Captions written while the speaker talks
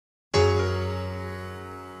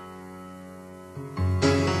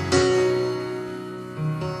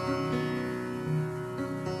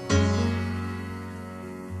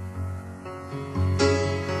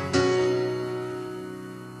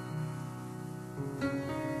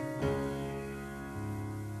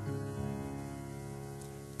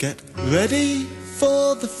Get ready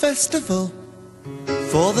for the festival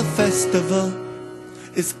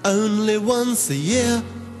is only once a year.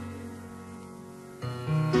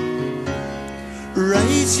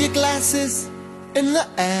 Raise your glasses in the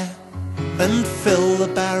air and fill the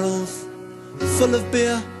barrels full of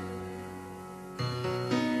beer.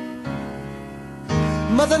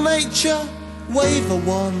 Mother Nature, wave a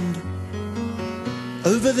wand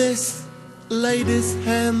over this lady's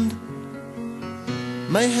hand.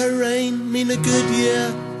 May her reign mean a good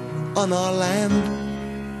year on our land.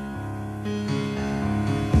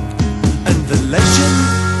 And the legend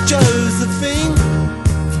Josephine,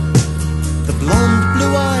 the blonde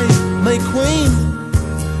blue-eyed May Queen,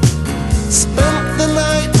 spent the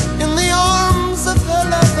night in the arms of her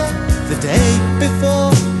lover the day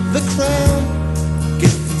before the crown.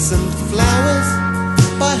 Gifts and flowers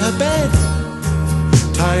by her bed,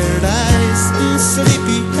 tired eyes and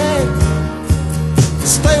sleepy head.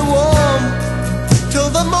 Stay warm till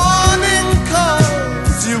the morning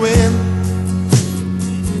calls you in.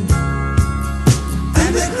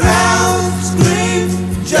 And the crowd screams,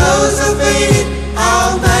 Josephine,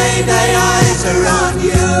 our Mayday eyes are on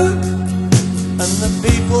you. And the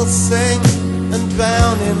people sing and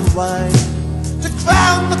drown in wine to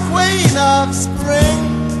crown the queen of spring.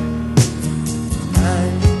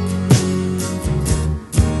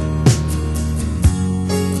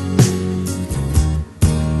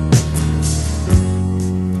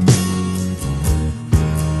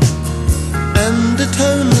 And at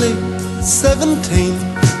only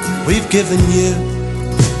 17, we've given you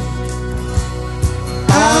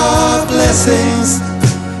our blessings.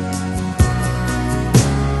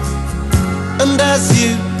 And as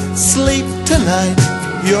you sleep tonight,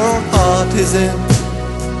 your heart is in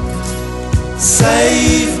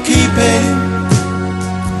safekeeping.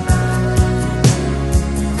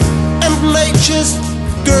 And nature's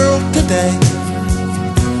girl today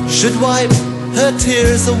should wipe her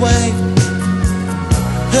tears away.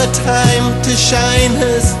 Her time to shine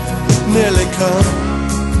has nearly come.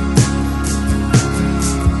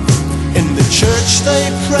 In the church they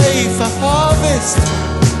pray for harvest.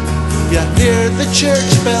 You hear the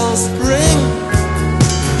church bells ring.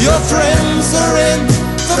 Your friends are in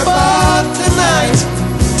the bar tonight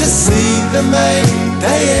to see the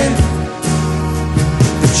Mayday in.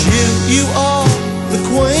 But you are the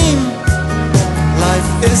queen. Life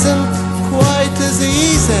isn't quite as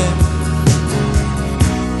easy.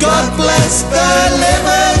 God bless the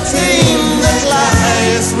libertine that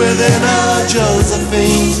lies within our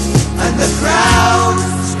Josephine. And the crowd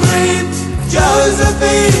screams,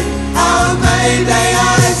 Josephine, our Mayday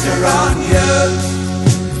eyes are on you.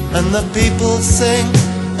 And the people sing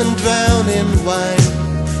and drown in wine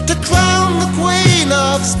to crown the queen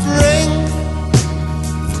of spring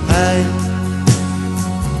time.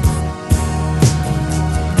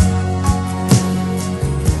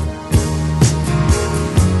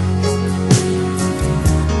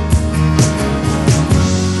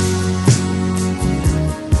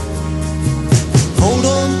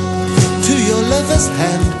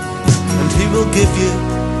 Hand, and he will give you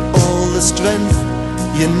all the strength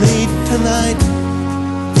you need tonight.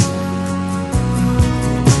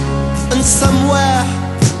 And somewhere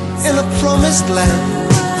in a promised land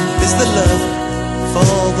is the love for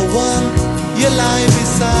the one you lie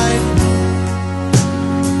beside.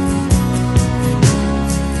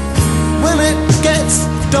 When it gets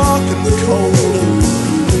dark and cold,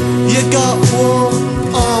 you got warm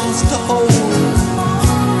arms to hold.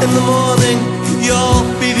 In the morning you'll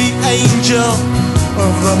be the angel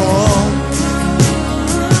of them all.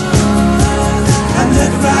 And the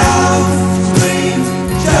crowd screams,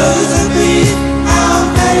 Josephine, our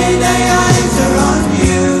Mayday eyes are on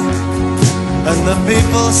you. And the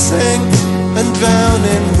people sing and drown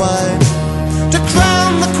in wine